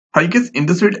Hi guys, in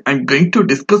this video I'm going to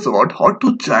discuss about how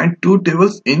to join two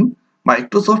tables in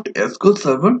Microsoft SQL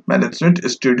Server Management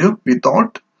Studio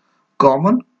without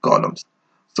common columns.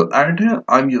 So and here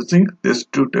I'm using this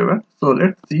two table. So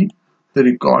let's see the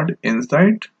record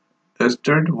inside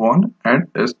std1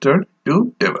 and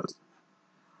std2 tables.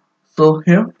 So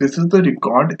here this is the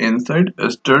record inside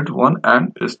std1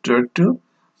 and std2.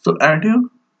 So add here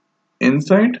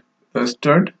inside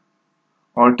std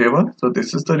or table. So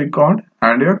this is the record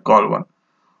and your call one.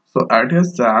 So add here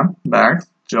Sam, Max,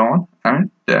 John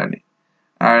and Danny,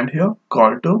 and here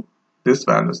call to this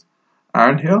values,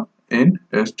 and here in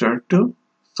std2.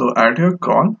 So add here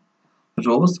call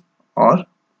rows or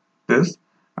this,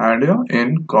 and here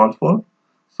in call for,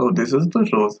 so this is the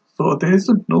rows. So there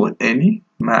is no any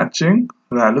matching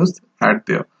values at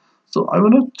there. So I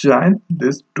want to join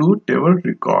these two table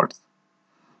records.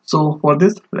 So for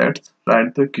this let's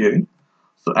write the query.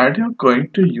 So add here going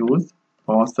to use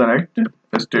or select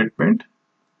a statement.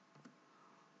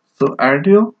 So add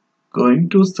you're going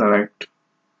to select.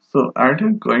 So add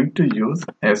you're going to use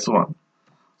S1.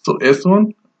 So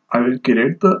S1 I will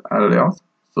create the alias.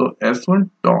 So S1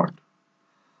 dot.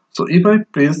 So if I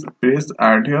press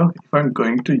add here, if I'm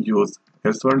going to use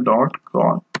S1 dot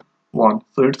call 1,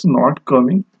 so it's not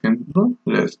coming in the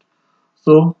list.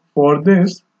 So for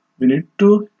this we need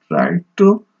to try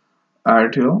to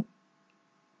add here.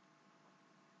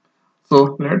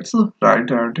 So let's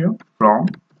write add here from,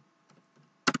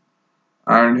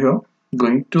 and here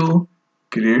going to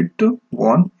create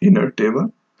one inner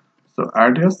table. So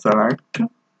add your select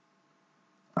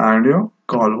and your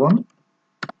call one,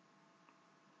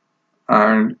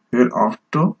 and here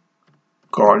after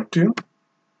call to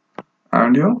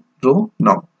and your row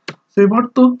number. So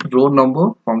about the row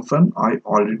number function I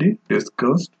already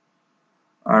discussed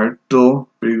at the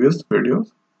previous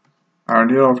videos, and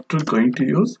here after going to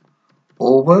use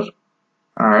over,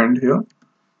 and here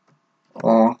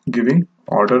giving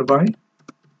order by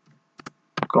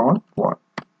call one.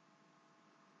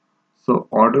 So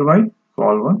order by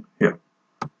call one here.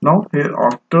 Now here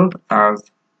after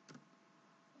as,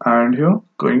 and here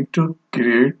going to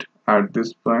create at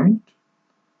this point,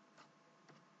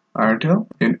 and here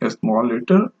in a small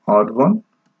letter R1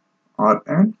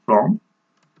 Rn from,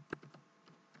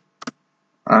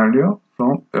 and here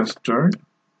from std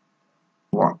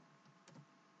 1.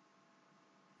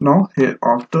 Now here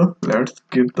after let's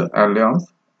give the alias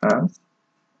as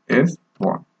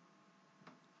s1.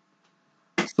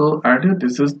 So and here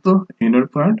this is the inner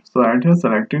point. So and here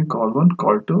selecting call 1,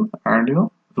 call 2 and here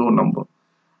row number,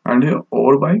 and here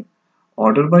over by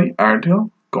order by add here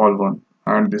call 1,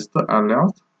 and this the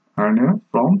alias, and here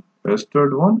from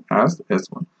std 1 as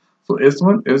s1. So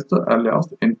s1 is the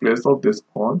alias in place of this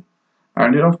call,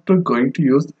 and here after going to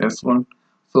use s1.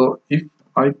 So if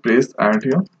I press add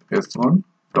here s1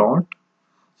 dot,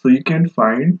 so you can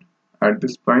find at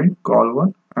this point call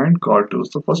 1 and call 2.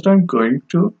 So first I'm going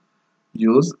to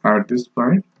use at this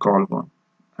point call 1,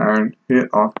 and here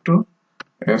after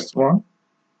s1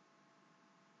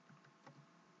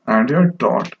 and here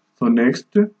dot. So next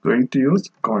going to use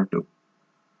call 2.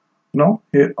 Now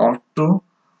here after,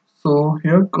 so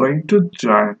here going to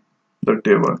join the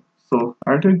table. So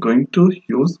and here going to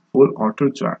use full auto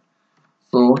join.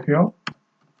 So here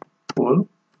full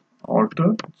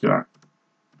auto join.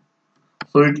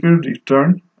 So it will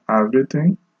return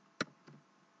everything,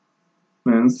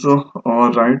 means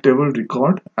right table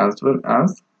record as well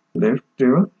as left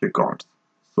table records.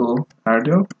 So add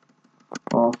your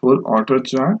full auto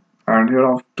join, and here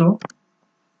after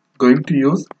going to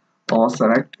use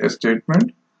select a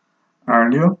statement,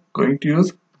 and you're going to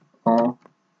use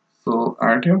so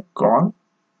add your call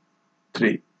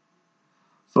 3.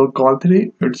 So call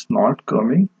 3 it's not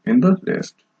coming in the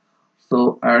list.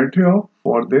 So add here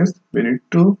for this we need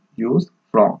to use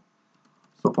from.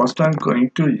 So first I'm going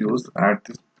to use at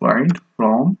this point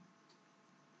from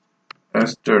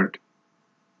std.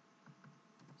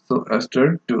 So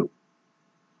std2.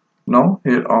 Now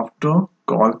here after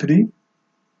call 3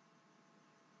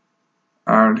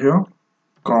 and here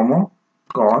comma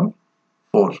call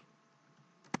 4.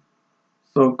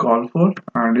 So call 4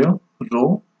 and here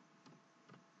row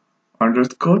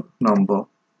underscore number,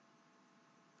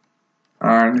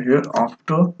 and here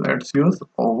after let's use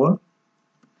over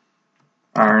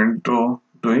and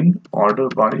doing order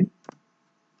by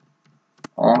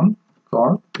on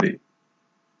call 3,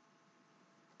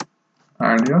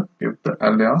 and here give the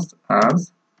alias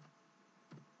as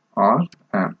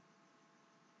rm.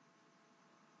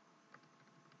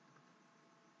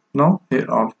 Now here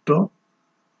after,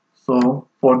 so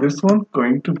for this one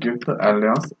going to give the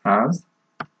alias as,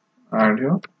 and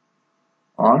here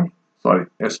r sorry,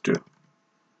 S2.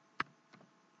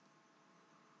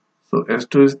 So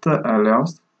S2 is the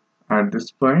alias at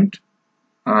this point,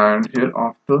 and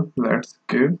hereafter let's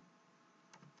give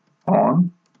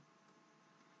on,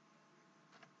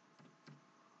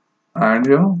 and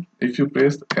here if you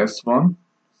paste S1,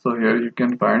 so here you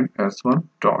can find S1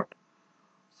 dot.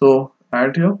 So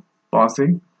at here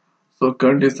passing, so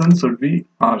condition should be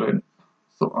RN.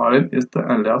 So RN is the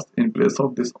alias in place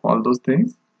of this all those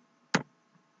things,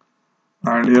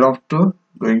 and hereafter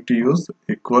going to use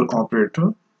equal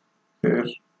operator. Here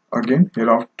again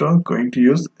hereafter going to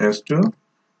use S2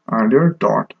 and your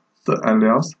dot, the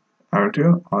alias at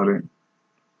your RN.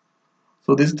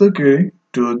 So this is the query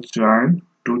to join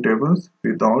two tables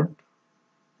without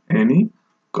any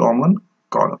common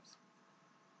columns.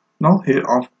 Now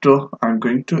hereafter I'm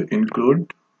going to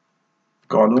include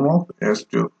column of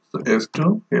S2. So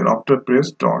S2 hereafter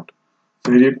press dot.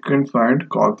 So here you can find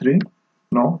call 3.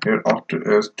 Now hereafter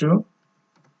S2.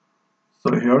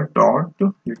 So here dot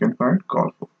you can find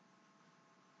call 4.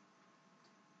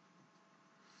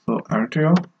 So at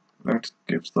here let's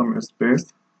give some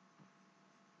space.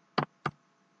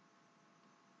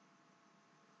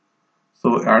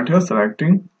 So at here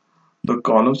selecting the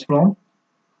columns from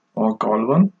or call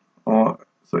 1 or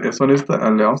so S1 is the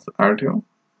alias at here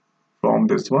from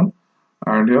this one,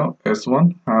 and here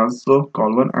S1 has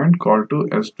call 1 and call 2,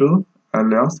 S2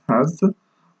 alias has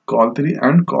call 3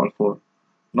 and call 4.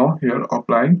 Now here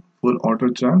applying full auto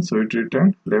join, so it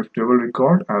returned left table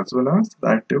record as well as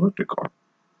right table record.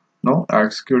 Now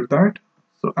execute that.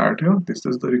 So at here this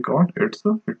is the record, it's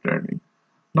returning.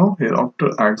 Now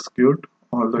hereafter execute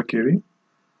all the query.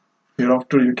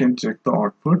 Hereafter you can check the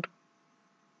output.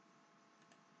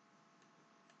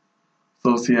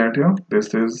 So see at here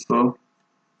this is the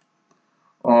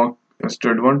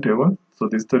stud1 table. So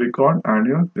this is the record, and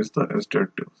here this is the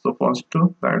stud2. So first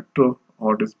that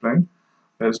or displaying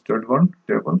stud1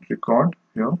 table record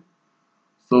here.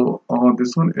 So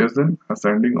this one is in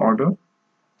ascending order.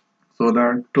 So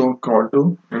that call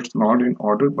 2 it's not in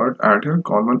order, but at here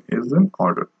call 1 is in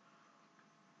order.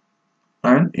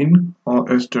 And in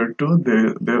stud2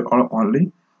 there are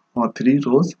only 3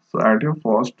 rows. So at here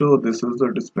first this is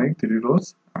the displaying 3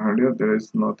 rows, and here there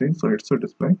is nothing, so it's a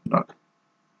displaying none.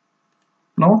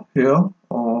 Now here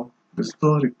this is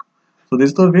the so this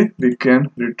is the way we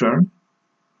can return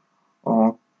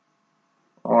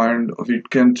and we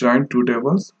can join two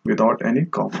tables without any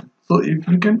common. So if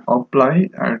you can apply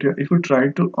at here, if you try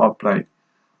to apply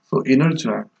so inner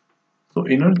join,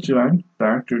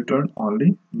 that return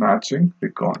only matching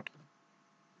record.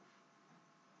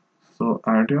 So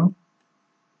at here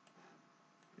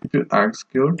if you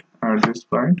execute at this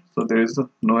point, so there is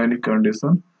no any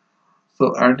condition.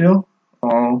 So at here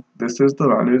this is the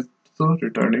value so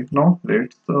returning. Now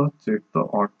let's check the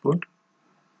output.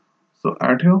 So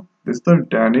at here this is the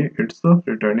Danny, it's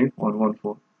returning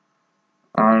 114,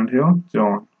 and here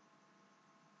John.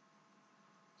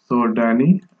 So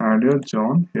Danny and here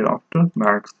John, hereafter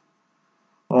Max.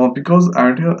 Because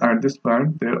at here at this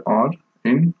point there are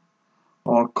in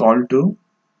call to.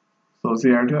 So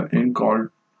see at here in call,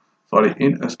 sorry,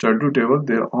 in stud2 table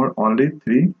there are only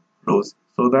 3 rows,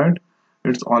 so that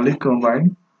it's only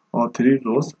combine 3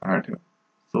 rows at here.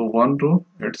 So 1 row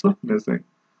it's missing.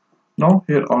 Now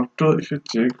hereafter if you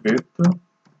check with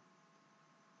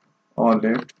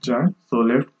left join, so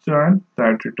left join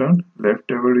that return left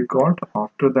table record,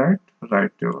 after that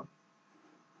right table.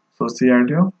 So see at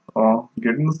here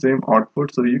getting the same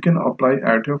output, so you can apply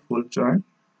at your full join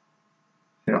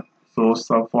here. So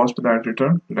first that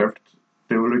return left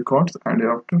table records, and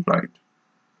hereafter right.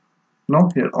 Now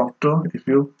hereafter if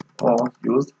you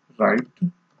use right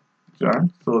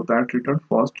join, so that return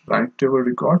first right table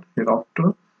record,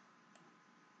 hereafter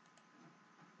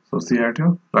so see at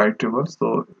here right table.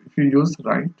 So if you use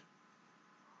right,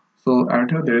 so at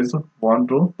here there is one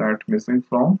row that missing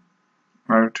from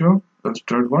at your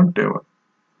stud1 table.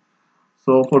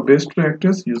 So for best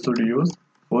practice you should use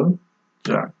full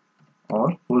join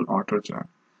or full auto join,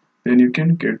 then you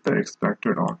can get the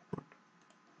expected output.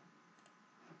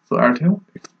 So at here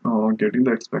getting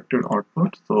the expected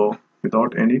output, so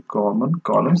without any common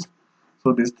columns.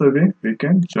 So this is the way we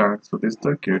can join. So this is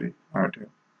the query at here.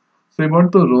 So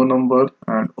about the row number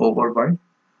and over by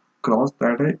cross,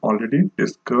 that I already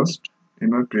discussed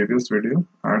in my previous video,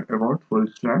 and about full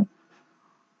join,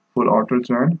 full auto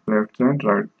join, left join,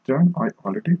 right join I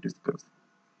already discussed.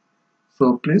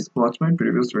 So please watch my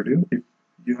previous video if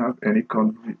you have any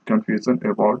confusion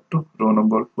about row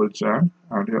number, full join,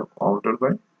 and your order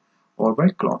by or by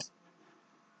clause.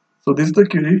 So this is the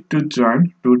query to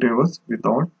join two tables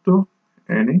without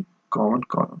any common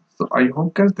column. So I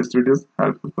hope guys this video is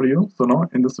helpful for you. So now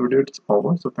in this video it's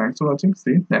over. So thanks for watching.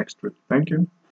 See you next week. Thank you.